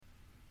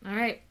All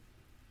right.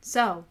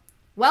 So,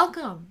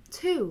 welcome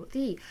to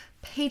the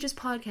Pages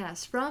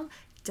Podcast from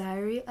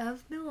Diary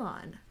of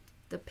Milan.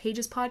 The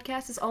Pages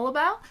Podcast is all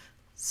about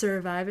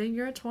surviving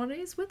your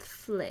 20s with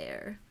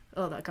flair.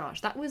 Oh my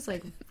gosh, that was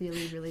like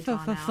really, really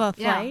drawn out.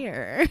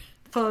 Flair.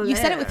 Flair. You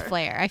said it with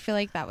flair. I feel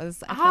like that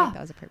was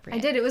appropriate. I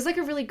did. It was like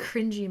a really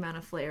cringy amount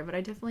of flair, but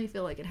I definitely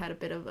feel like it had a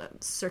bit of a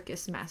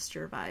circus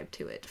master vibe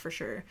to it, for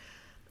sure.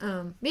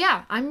 But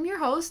yeah, I'm your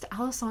host,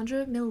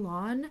 Alessandra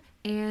Milan,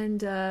 and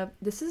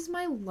this is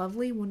my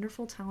lovely,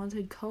 wonderful,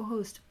 talented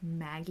co-host,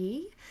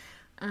 Maggie.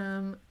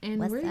 And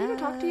we're going to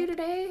talk to you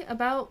today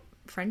about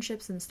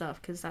friendships and stuff,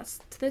 because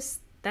that's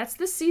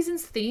this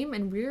season's theme,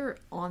 and we're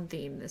on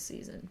theme this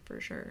season,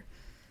 for sure.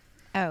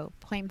 Oh,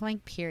 point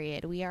blank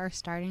period. We are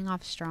starting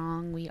off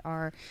strong. We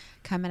are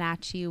coming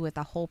at you with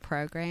a whole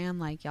program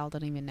like y'all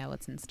don't even know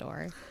what's in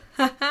store.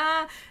 All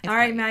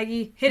right,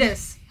 Maggie, hit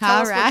us.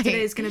 Tell us what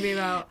today's going to be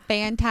about.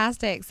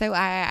 Fantastic. So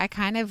I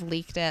kind of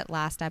leaked it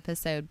last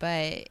episode,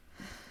 but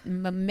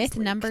myth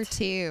number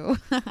 2,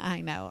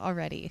 I know,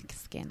 already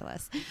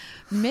scandalous.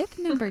 Myth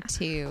number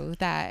 2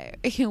 that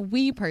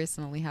we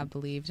personally have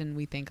believed, and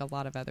we think a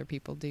lot of other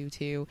people do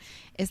too,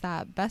 is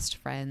that best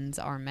friends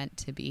are meant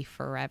to be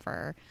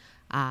forever.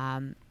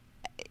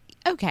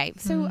 Okay,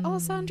 so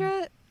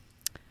Alessandra,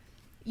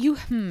 you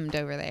hummed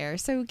over there.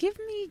 So give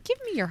me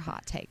your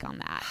hot take on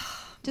that.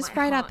 Just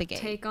right out the gate.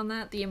 Take on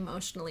that, the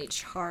emotionally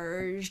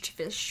charged,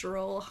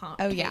 visceral hot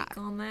take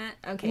on that.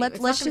 Okay,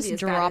 let's just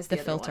drop the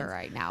filter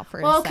right now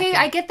for a second. Okay,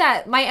 I get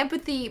that. My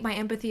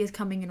empathy is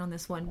coming in on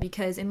this one,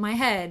 because in my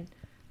head,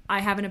 I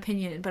have an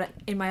opinion, but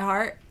in my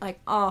heart, like,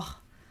 I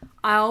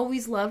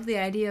always loved the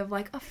idea of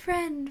like a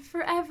friend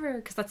forever,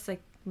 because that's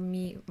like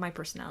me, my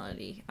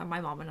personality. My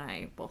mom and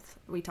I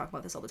we talk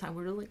about this all the time.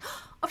 We're like,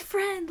 a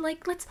friend,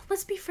 like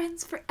let's be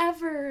friends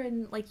forever,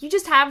 and like you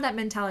just have that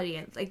mentality,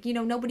 and like, you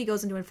know, nobody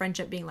goes into a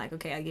friendship being like,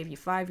 okay, I gave you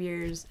 5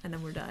 years and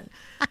then we're done.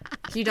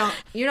 you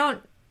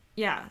don't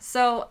yeah.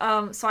 So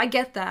I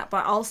get that,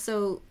 but I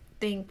also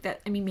think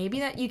that, I mean, maybe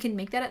that you can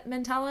make that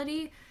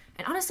mentality,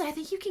 and honestly I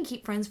think you can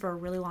keep friends for a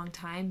really long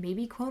time,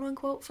 maybe quote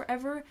unquote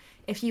forever,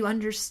 if you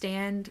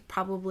understand,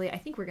 probably, I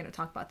think we're going to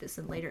talk about this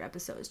in later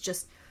episodes,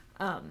 just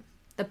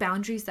the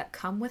boundaries that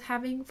come with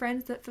having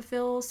friends that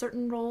fulfill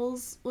certain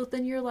roles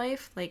within your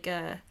life, like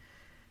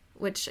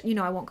which, you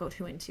know, I won't go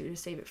too into to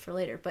save it for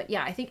later. But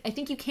yeah, I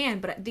think you can.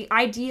 But the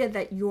idea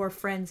that your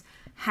friends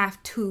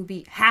have to,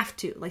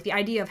 like the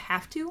idea of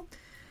have to,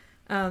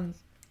 I don't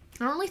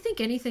really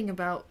think anything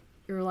about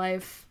your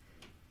life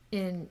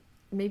in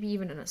maybe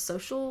even in a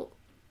social,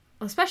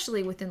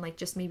 especially within like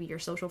just maybe your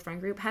social friend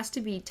group, has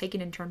to be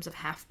taken in terms of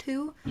have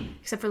to,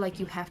 except for like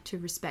you have to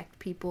respect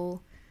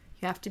people.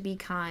 You have to be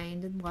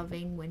kind and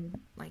loving when,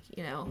 like,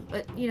 you know,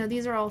 but, you know,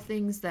 these are all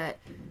things that,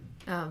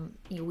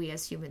 you know, we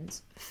as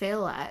humans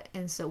fail at.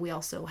 And so we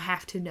also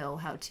have to know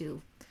how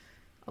to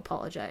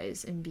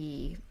apologize and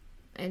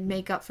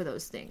make up for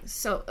those things.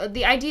 So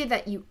the idea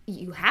that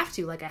you have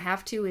to, like, a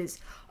have to is,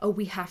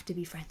 we have to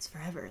be friends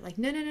forever. Like,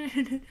 no.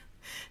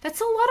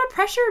 That's a lot of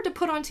pressure to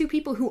put on two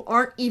people who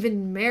aren't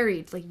even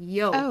married. Like,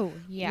 yo. Oh,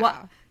 yeah.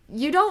 What?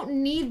 You don't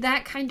need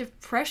that kind of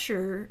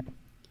pressure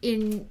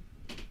in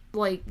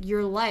like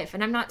your life.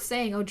 And I'm not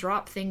saying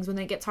drop things when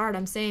it gets hard.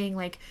 I'm saying,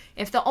 like,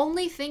 if the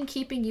only thing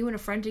keeping you and a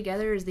friend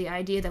together is the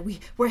idea that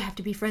we have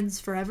to be friends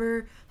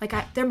forever, like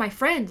they're my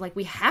friend, like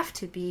we have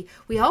to be,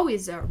 we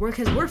always are,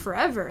 because we're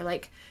forever,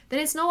 like, then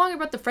it's no longer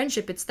about the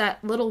friendship. It's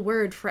that little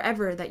word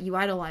forever that you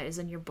idolize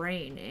in your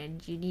brain,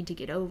 and you need to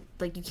get over,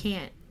 like, you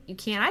can't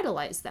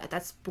idolize that.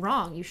 That's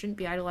wrong. You shouldn't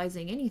be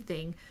idolizing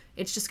anything.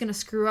 It's just going to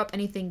screw up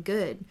anything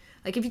good.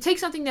 Like, if you take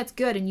something that's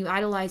good and you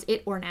idolize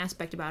it or an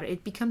aspect about it,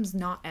 it becomes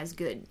not as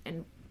good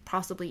and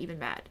possibly even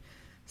bad.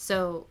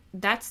 So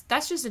that's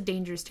just a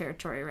dangerous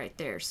territory right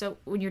there. So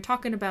when you're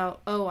talking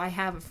about, I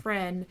have a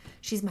friend,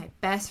 she's my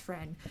best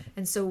friend,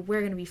 and so we're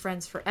going to be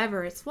friends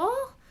forever, it's,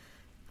 well,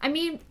 I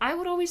mean, I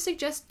would always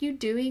suggest you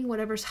doing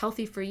whatever's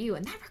healthy for you,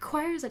 and that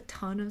requires a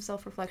ton of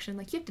self-reflection.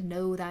 Like, you have to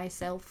know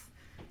thyself.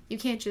 You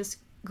can't just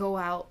go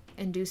out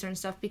and do certain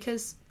stuff,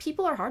 because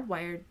people are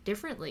hardwired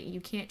differently. You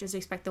can't just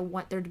expect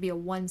there to be a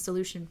one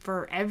solution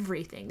for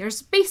everything.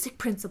 There's basic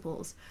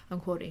principles. I'm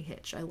quoting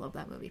Hitch. I love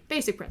that movie.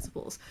 Basic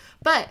principles.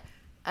 But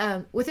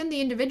within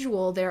the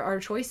individual, there are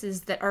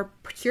choices that are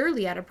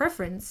purely out of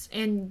preference,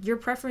 and your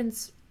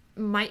preference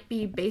might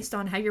be based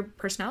on how your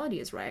personality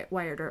is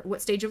wired, or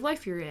what stage of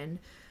life you're in,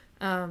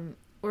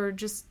 or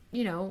just,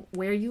 you know,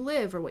 where you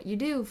live or what you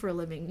do for a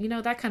living, you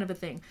know, that kind of a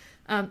thing.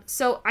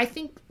 So I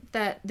think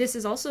that this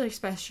is also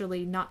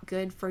especially not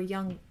good for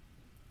young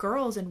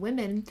girls and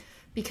women,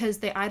 because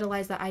they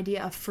idolize the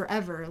idea of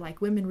forever.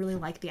 Like, women really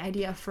like the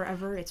idea of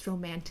forever. It's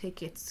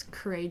romantic, it's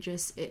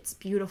courageous, it's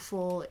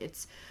beautiful,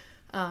 it's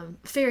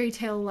fairy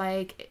tale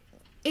like,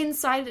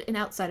 inside and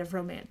outside of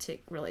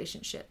romantic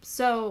relationships.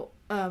 So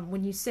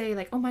when you say,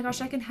 like, oh my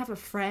gosh, I can have a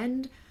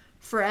friend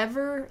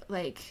forever,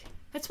 like,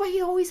 that's why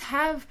you always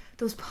have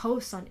those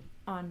posts on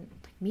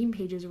like meme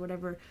pages or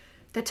whatever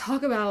that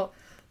talk about,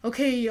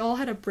 okay, you all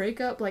had a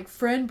breakup, like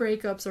friend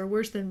breakups are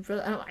worse than,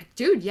 I'm like,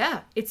 dude,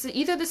 yeah, it's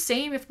either the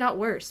same if not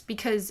worse,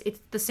 because it's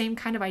the same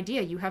kind of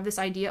idea. You have this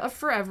idea of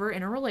forever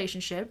in a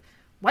relationship,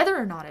 whether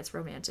or not it's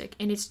romantic,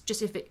 and it's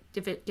just if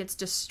it gets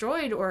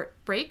destroyed or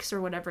breaks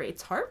or whatever,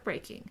 it's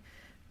heartbreaking.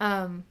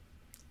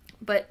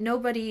 But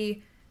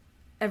nobody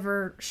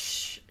ever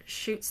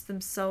shoots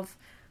themselves.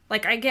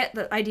 Like, I get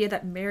the idea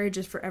that marriage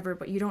is forever,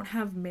 but you don't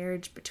have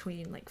marriage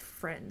between, like,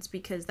 friends,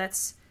 because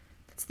that's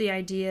the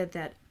idea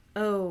that,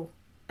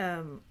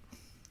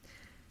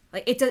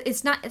 like,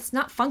 it's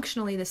not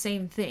functionally the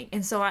same thing.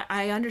 And so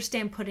I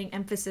understand putting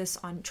emphasis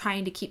on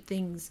trying to keep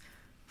things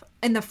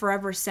in the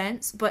forever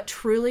sense, but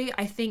truly,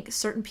 I think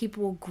certain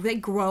people, they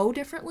grow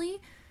differently.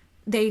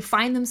 They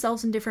find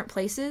themselves in different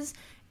places,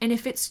 and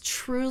if it's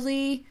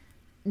truly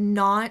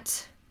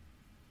not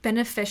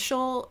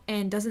beneficial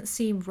and doesn't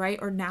seem right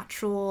or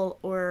natural,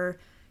 or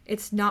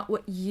it's not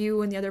what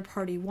you and the other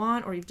party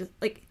want, or you've just,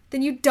 like,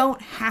 then you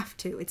don't have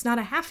to. It's not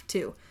a have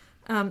to.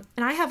 And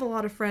I have a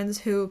lot of friends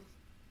who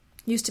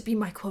used to be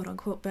my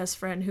quote-unquote best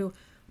friend who,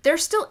 they're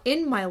still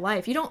in my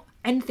life. You don't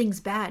end things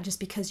bad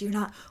just because you're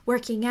not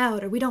working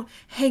out or we don't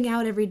hang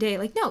out every day.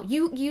 Like, no,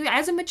 you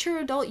as a mature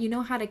adult, you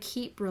know how to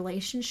keep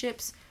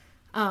relationships,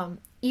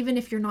 even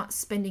if you're not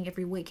spending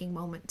every waking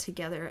moment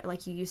together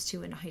like you used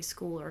to in high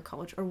school or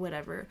college or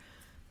whatever.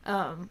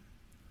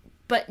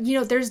 But, you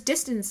know, there's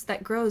distance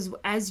that grows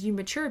as you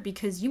mature,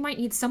 because you might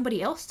need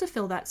somebody else to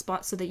fill that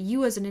spot so that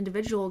you as an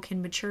individual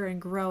can mature and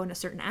grow in a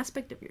certain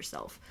aspect of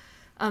yourself.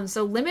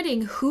 So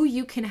limiting who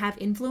you can have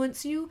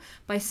influence you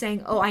by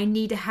saying, oh, I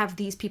need to have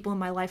these people in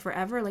my life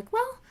forever. Like,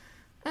 well,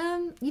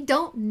 you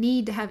don't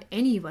need to have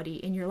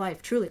anybody in your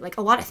life, truly. Like,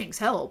 a lot of things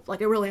help.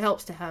 Like, it really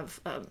helps to have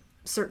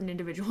certain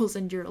individuals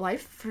in your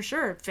life, for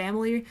sure.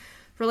 Family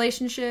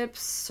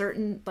relationships,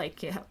 certain,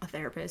 like, a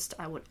therapist,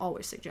 I would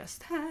always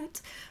suggest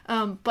that.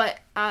 But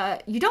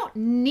you don't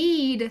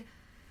need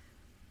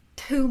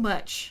too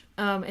much.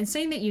 And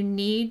saying that you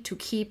need to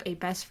keep a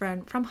best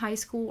friend from high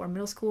school or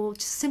middle school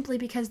just simply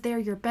because they're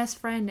your best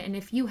friend, and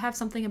if you have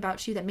something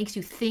about you that makes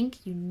you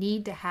think you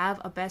need to have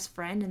a best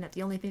friend, and that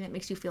the only thing that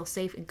makes you feel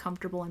safe and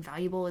comfortable and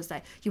valuable is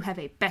that you have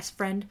a best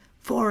friend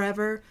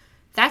forever,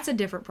 that's a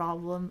different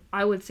problem.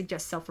 I would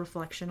suggest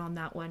self-reflection on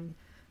that one.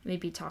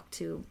 Maybe talk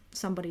to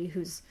somebody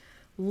who's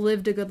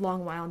lived a good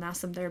long while and ask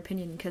them their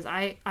opinion, because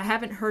I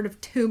haven't heard of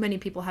too many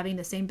people having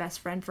the same best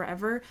friend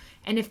forever.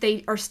 And if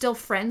they are still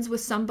friends with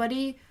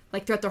somebody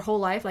like throughout their whole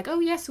life, like,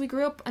 oh yes, we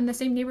grew up in the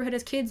same neighborhood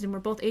as kids and we're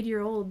both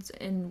 80-year-olds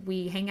and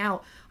we hang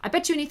out, I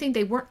bet you anything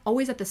they weren't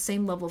always at the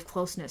same level of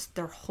closeness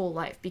their whole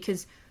life.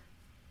 Because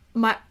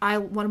one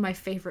of my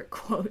favorite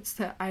quotes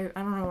that I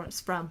don't know where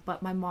it's from,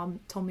 but my mom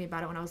told me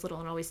about it when I was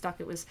little and always stuck.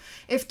 It was,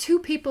 if two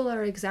people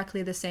are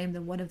exactly the same,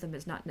 then one of them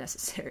is not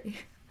necessary.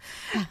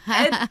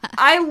 And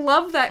I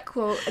love that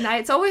quote, and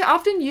it's always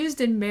often used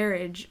in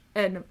marriage,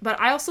 but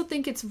I also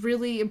think it's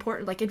really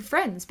important, like in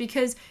friends,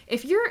 because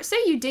if say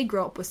you did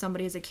grow up with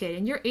somebody as a kid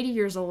and you're 80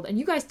 years old and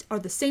you guys are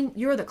the same,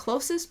 you're the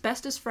closest,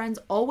 bestest friends,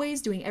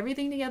 always doing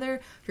everything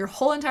together your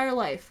whole entire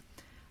life,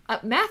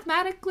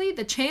 mathematically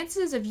the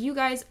chances of you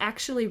guys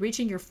actually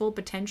reaching your full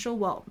potential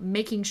while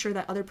making sure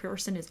that other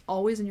person is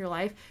always in your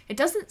life, it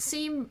doesn't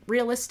seem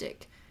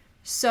realistic.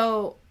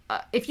 So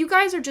if you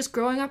guys are just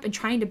growing up and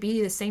trying to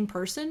be the same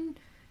person,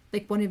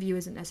 like, one of you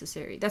isn't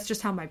necessary. That's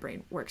just how my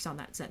brain works on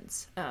that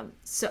sense.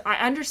 So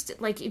I understand,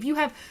 like, if you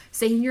have,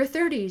 say, in your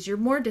 30s, you're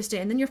more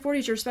distant, and then your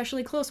 40s, you're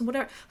especially close, and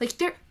whatever. Like,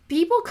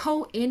 people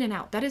go in and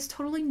out. That is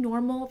totally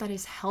normal. That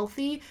is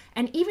healthy.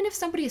 And even if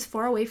somebody is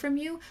far away from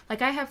you,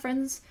 like, I have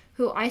friends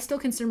who I still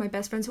consider my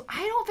best friends who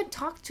I don't even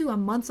talk to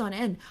on months on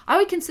end. I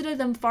would consider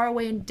them far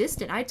away and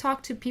distant. I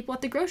talk to people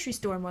at the grocery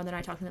store more than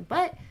I talk to them.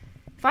 But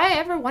if I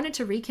ever wanted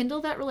to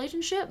rekindle that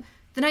relationship,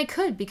 then I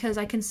could, because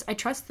I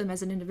trust them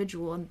as an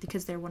individual, and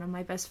because they're one of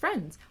my best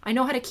friends. I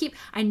know how to keep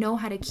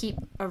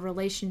a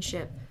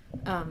relationship,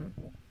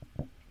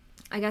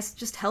 I guess,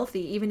 just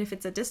healthy, even if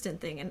it's a distant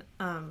thing.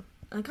 And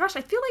gosh,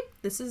 I feel like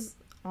this is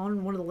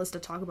on one of the lists to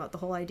talk about, the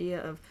whole idea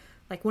of,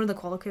 like, one of the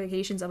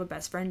qualifications of a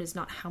best friend is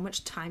not how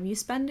much time you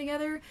spend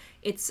together.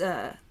 It's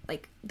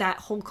like that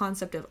whole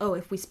concept of, oh,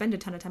 if we spend a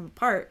ton of time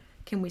apart,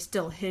 can we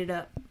still hit it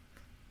up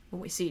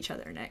when we see each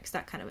other next?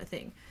 That kind of a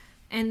thing.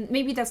 And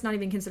maybe that's not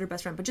even considered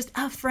best friend, but just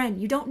a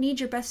friend. You don't need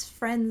your best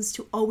friends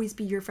to always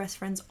be your best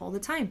friends all the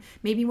time.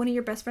 Maybe one of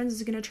your best friends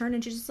is going to turn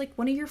into just, like,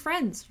 one of your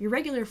friends, your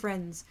regular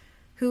friends,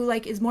 who,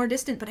 like, is more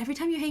distant. But every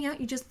time you hang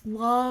out, you just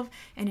love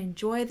and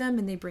enjoy them,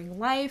 and they bring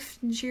life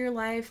into your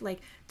life.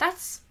 Like,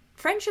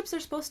 friendships are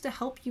supposed to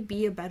help you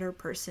be a better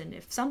person.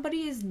 If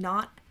somebody is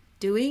not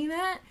doing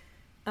that,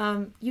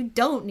 you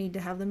don't need to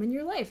have them in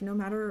your life, no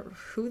matter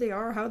who they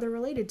are or how they're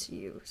related to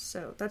you.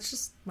 So that's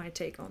just my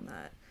take on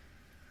that.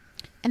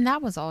 And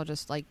that was all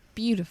just, like,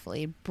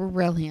 beautifully,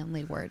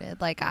 brilliantly worded.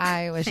 Like,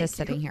 I was just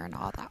sitting here and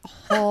all that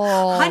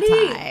whole Honey,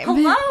 time.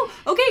 Hello?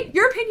 Okay,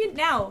 your opinion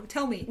now.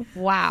 Tell me.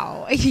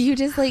 Wow. You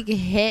just, like,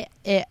 hit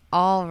it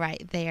all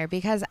right there.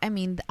 Because, I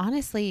mean,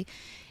 honestly,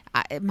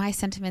 my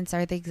sentiments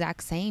are the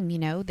exact same. You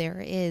know, there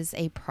is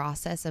a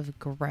process of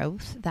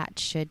growth that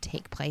should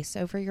take place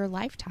over your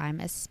lifetime,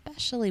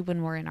 especially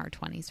when we're in our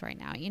 20s right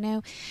now, you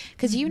know,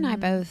 because you and I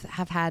both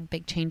have had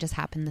big changes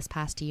happen this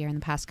past year and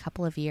the past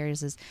couple of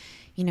years. Is,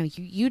 you know,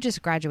 you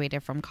just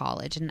graduated from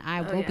college, and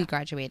I will be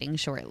graduating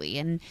shortly.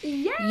 And,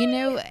 you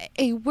know,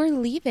 we're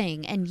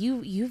leaving, and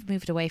you've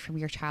moved away from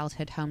your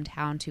childhood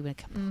hometown to a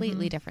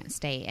completely different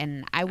state.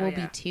 And I will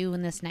be too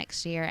in this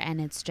next year.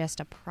 And it's just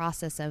a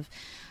process of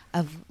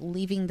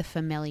leaving the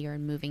familiar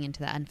and moving into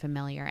the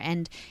unfamiliar.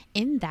 And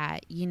in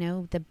that, you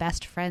know, the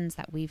best friends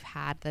that we've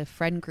had, the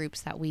friend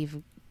groups that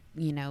we've,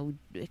 you know,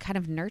 kind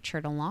of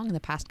nurtured along the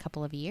past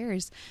couple of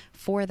years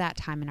for that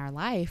time in our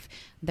life,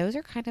 those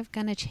are kind of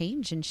going to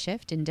change and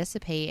shift and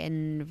dissipate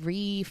and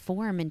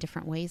reform in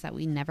different ways that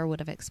we never would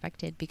have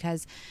expected,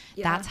 because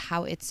that's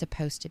how it's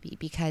supposed to be,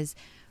 because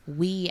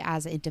we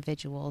as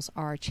individuals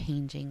are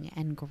changing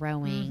and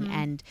growing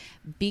and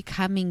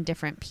becoming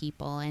different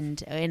people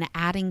and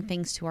adding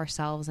things to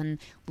ourselves and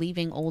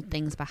leaving old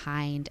things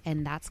behind.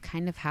 And that's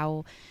kind of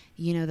how,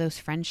 you know, those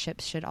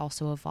friendships should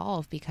also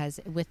evolve, because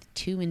with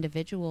two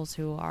individuals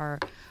who are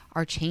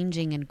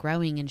changing and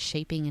growing and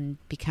shaping and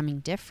becoming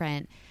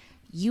different,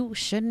 you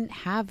shouldn't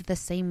have the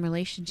same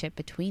relationship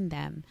between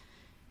them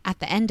at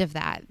the end of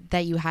that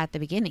you had at the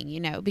beginning, you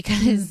know,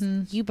 because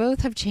you both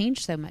have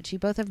changed so much. You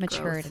both have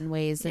matured in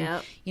ways,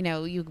 and, you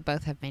know, you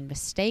both have made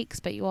mistakes,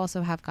 but you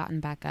also have gotten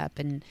back up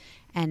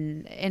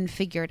and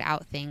figured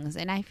out things.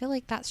 And I feel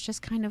like that's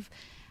just kind of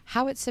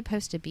how it's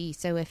supposed to be.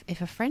 So if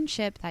a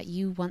friendship that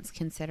you once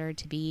considered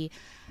to be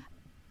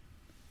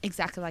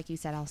exactly like you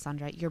said,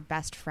 Alessandra, your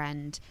best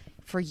friend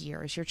for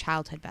years, your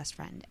childhood best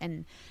friend,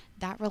 and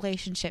that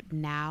relationship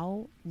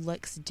now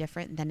looks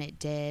different than it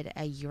did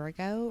a year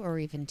ago or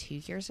even 2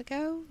 years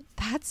ago,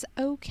 that's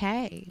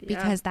okay,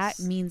 because that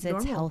means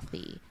it's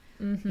healthy.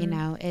 You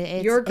know,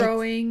 you're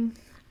growing.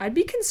 I'd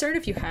be concerned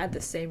if you had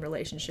the same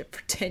relationship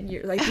for 10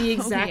 years, like the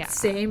exact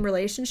same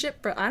relationship,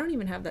 but I don't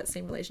even have that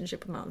same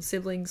relationship with my own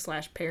siblings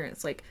 /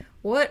 parents. Like,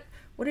 what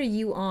are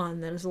you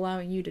on that is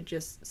allowing you to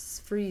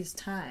just freeze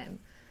time?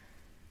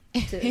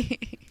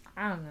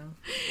 I don't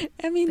know.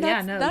 I mean,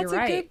 that's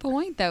a good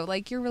point, though.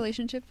 Like, your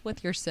relationship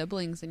with your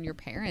siblings and your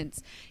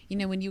parents, you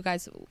know, when you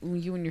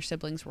and your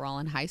siblings were all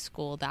in high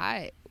school,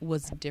 that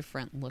was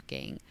different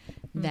looking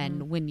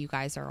than when you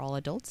guys are all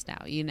adults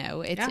now. You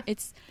know,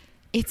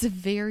 it's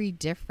very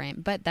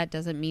different, but that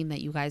doesn't mean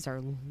that you guys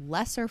are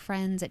lesser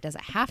friends. It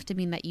doesn't have to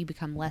mean that you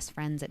become less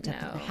friends. It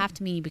doesn't have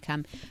to mean you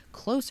become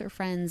closer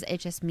friends. It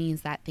just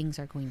means that things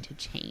are going to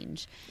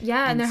change.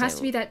 Yeah, and there has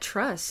to be that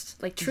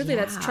trust. Like, truly,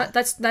 that's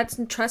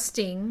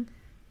trusting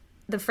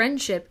the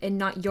friendship and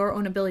not your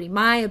own ability.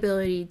 My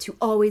ability to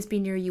always be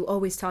near you,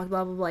 always talk,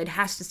 blah, blah, blah. It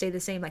has to stay the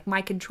same. Like,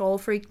 my control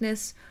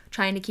freakness,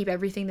 trying to keep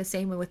everything the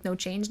same with no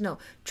change. No.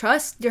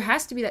 Trust, there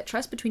has to be that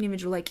trust between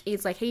individuals. Like,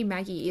 it's like, hey,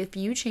 Maggie, if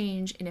you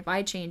change and if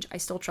I change, I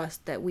still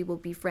trust that we will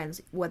be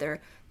friends,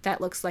 whether that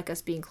looks like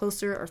us being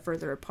closer or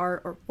further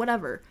apart or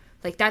whatever.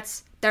 Like,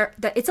 that's there.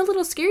 That it's a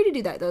little scary to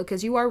do that, though,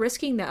 because you are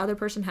risking the other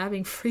person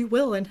having free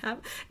will and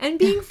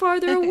being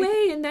farther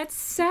away, and that's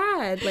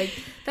sad. Like,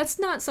 that's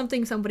not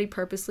something somebody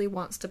purposely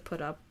wants to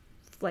put up,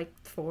 like,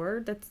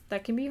 for.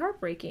 That can be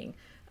heartbreaking.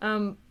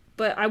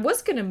 But I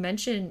was gonna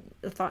mention,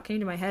 the thought came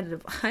to my head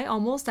of, I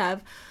almost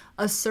have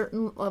a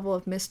certain level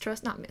of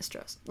mistrust. Not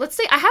mistrust. Let's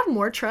say I have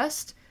more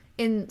trust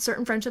in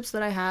certain friendships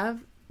that I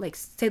have, like,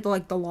 say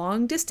the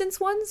long distance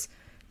ones,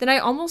 than I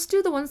almost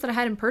do the ones that I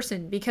had in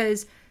person,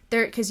 because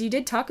you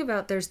did talk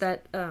about there's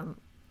that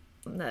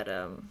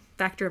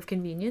factor of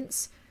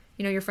convenience.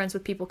 You know, you're friends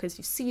with people because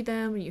you see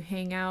them, or you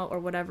hang out, or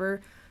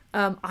whatever.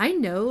 I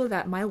know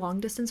that my long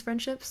distance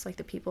friendships, like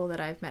the people that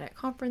I've met at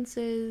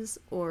conferences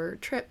or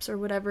trips or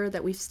whatever,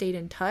 that we've stayed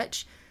in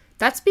touch,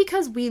 that's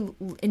because we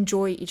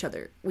enjoy each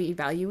other. We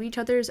value each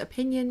other's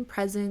opinion,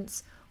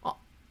 presence,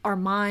 our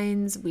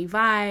minds. We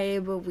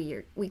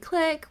vibe. We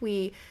click.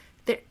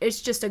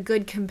 It's just a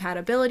good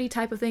compatibility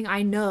type of thing.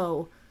 I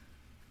know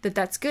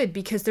that's good,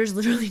 because there's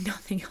literally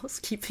nothing else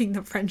keeping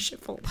the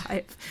friendship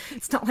alive.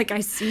 It's not like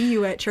I see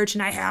you at church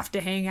and I have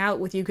to hang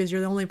out with you because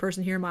you're the only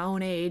person here my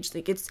own age.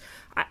 Like,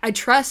 I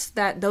trust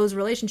that those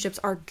relationships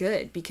are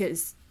good,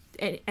 because,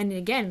 and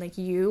again, like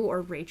you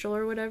or Rachel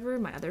or whatever,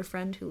 my other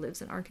friend who lives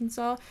in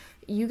Arkansas,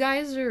 you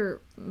guys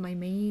are my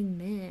main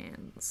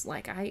mans.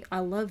 Like, I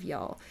love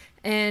y'all.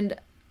 And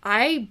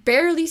I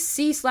barely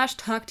see /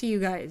 talk to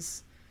you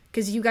guys,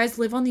 because you guys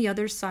live on the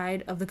other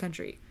side of the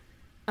country.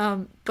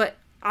 But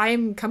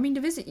I'm coming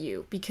to visit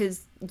you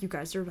because you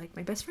guys are like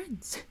my best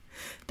friends.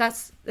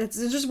 It's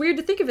just weird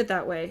to think of it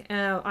that way.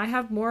 I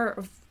have more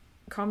of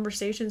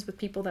conversations with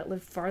people that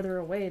live farther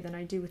away than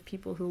I do with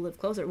people who live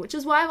closer, which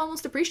is why I've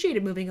almost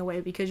appreciated moving away,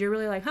 because you're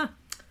really like,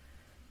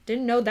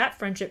 didn't know that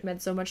friendship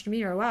meant so much to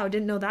me, or wow,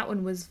 didn't know that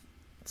one was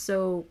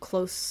so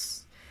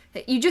close.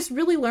 You just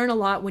really learn a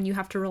lot when you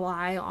have to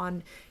rely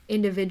on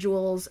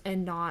individuals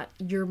and not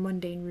your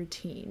mundane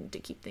routine to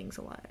keep things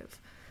alive.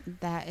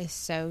 That is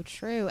so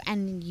true.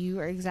 And you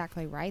are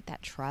exactly right.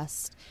 That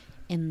trust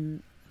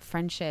in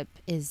friendship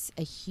is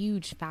a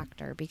huge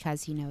factor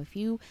because, you know, if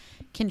you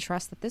can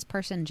trust that this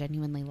person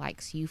genuinely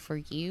likes you for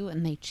you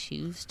and they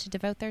choose to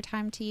devote their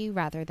time to you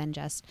rather than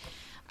just,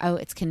 oh,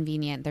 it's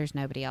convenient, there's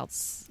nobody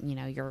else, you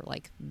know, you're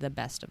like the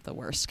best of the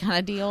worst kind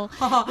of deal.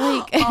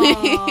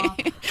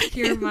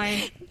 You're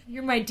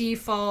my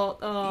default.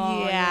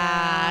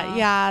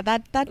 Yeah,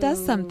 that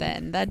does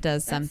something. That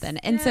does something.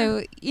 And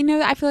so, you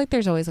know, I feel like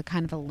there's always a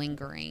kind of a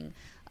lingering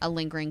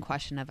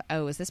question of,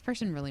 oh, is this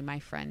person really my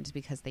friend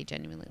because they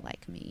genuinely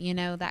like me? You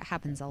know, that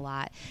happens a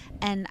lot.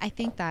 And I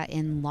think that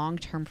in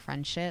long-term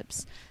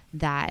friendships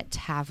that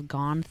have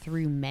gone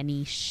through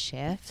many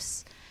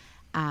shifts,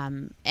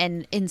 and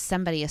in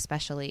somebody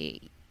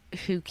especially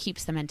who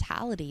keeps the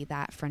mentality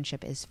that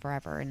friendship is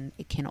forever and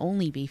it can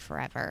only be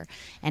forever,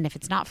 and if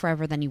it's not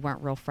forever, then you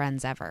weren't real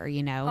friends ever,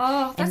 you know.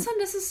 Oh, that's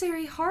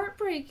unnecessary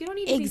heartbreak. You don't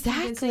need to be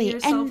convincing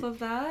yourself of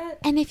that.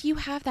 And if you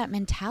have that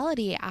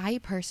mentality, I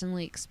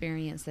personally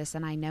experience this,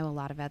 and I know a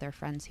lot of other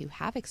friends who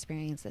have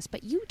experienced this,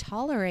 but you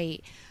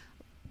tolerate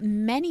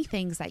many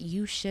things that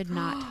you should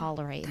not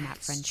tolerate in that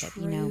friendship.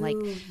 True. You know, like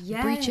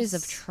breaches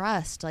of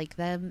trust, like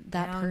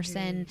that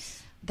person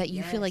that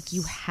you feel like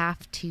you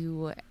have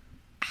to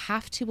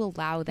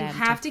allow them, you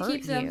have to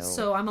keep them,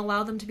 so I'm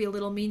allow them to be a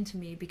little mean to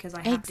me because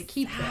I have to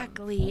keep them.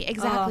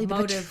 Exactly.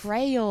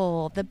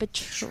 The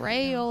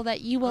betrayal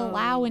that you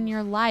allow in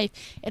your life.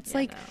 It's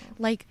like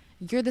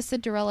you're the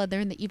Cinderella,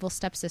 they're the evil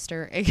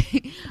stepsister,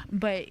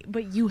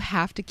 but you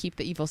have to keep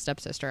the evil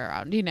stepsister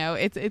around. You know,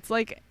 it's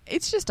like,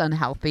 it's just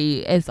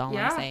unhealthy is all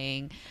I'm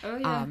saying.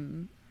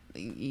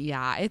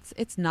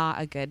 It's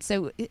not a good.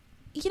 So,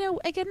 you know,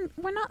 again,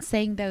 we're not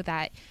saying though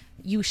that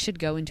you should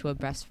go into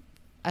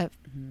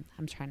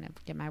I'm trying to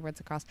get my words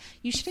across.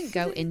 You shouldn't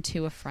go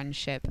into a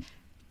friendship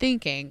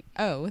thinking,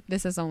 oh,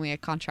 this is only a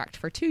contract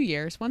for 2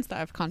 years. Once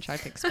that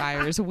contract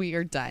expires, we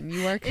are done.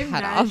 You are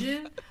cut off.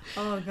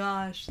 Oh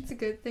gosh, it's a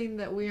good thing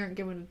that we aren't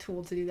given a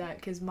tool to do that,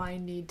 because my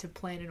need to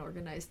plan and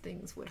organize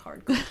things would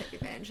hardcore take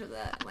advantage of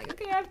that. I'm like,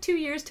 okay, I have 2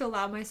 years to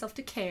allow myself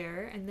to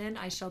care, and then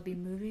I shall be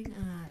moving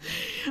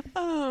on.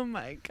 Oh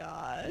my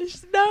gosh,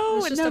 no,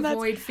 let's just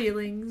avoid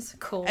feelings.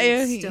 Cold,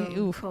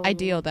 stone, cold,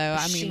 ideal though.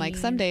 machine. I mean, like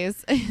some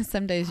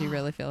days you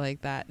really feel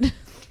like that.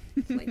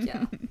 Like,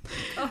 yeah.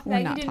 Oh,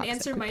 Maggie didn't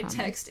answer my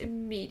text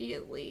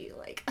immediately.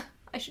 Like,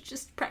 I should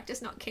just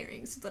practice not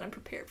caring so that I'm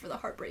prepared for the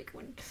heartbreak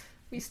when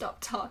we stop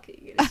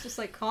talking. And it's just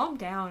like, calm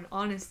down,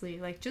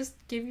 honestly. Like, just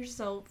give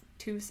yourself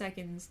 2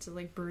 seconds to,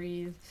 like,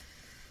 breathe.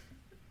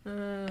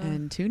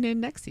 And tune in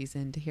next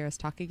season to hear us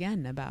talk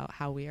again about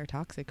how we are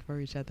toxic for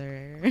each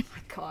other. Oh my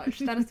gosh,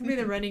 that is going to be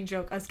the running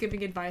joke, us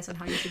giving advice on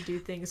how you should do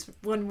things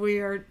when we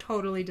are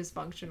totally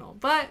dysfunctional.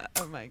 But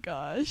oh my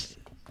gosh.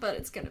 But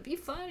it's going to be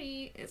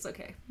funny. It's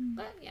okay.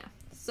 But yeah.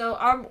 So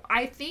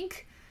I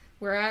think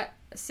we're at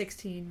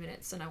 16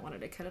 minutes and I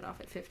wanted to cut it off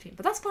at 15.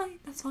 But that's fine.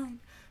 That's fine.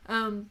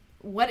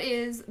 What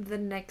is the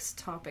next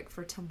topic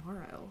for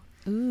tomorrow?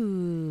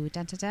 Ooh,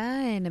 dun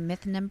dun dun.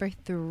 Myth number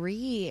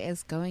 3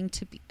 is going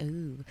to be...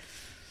 Ooh.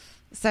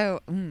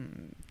 So,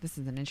 this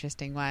is an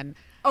interesting one.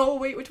 Oh,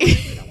 wait, which one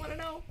is it? I want to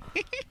know.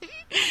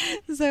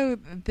 So,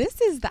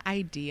 this is the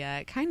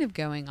idea, kind of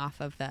going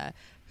off of the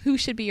who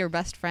should be your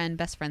best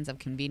friends of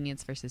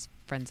convenience versus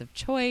friends of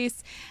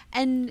choice.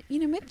 And, you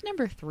know, myth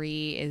number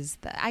 3 is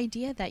the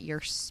idea that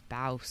your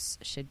spouse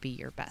should be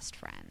your best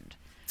friend.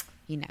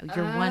 You know,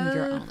 you're one,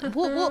 you're only.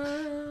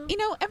 Well, you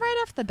know, right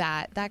off the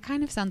bat, that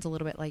kind of sounds a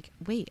little bit like,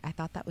 wait, I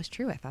thought that was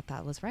true. I thought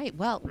that was right.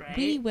 Well,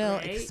 we will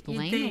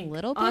explain a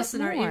little bit more. Us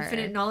and our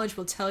infinite knowledge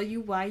will tell you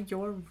why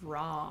you're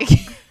wrong.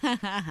 All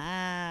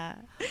right,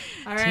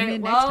 tune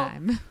in next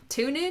time.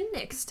 Tune in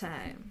next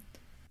time.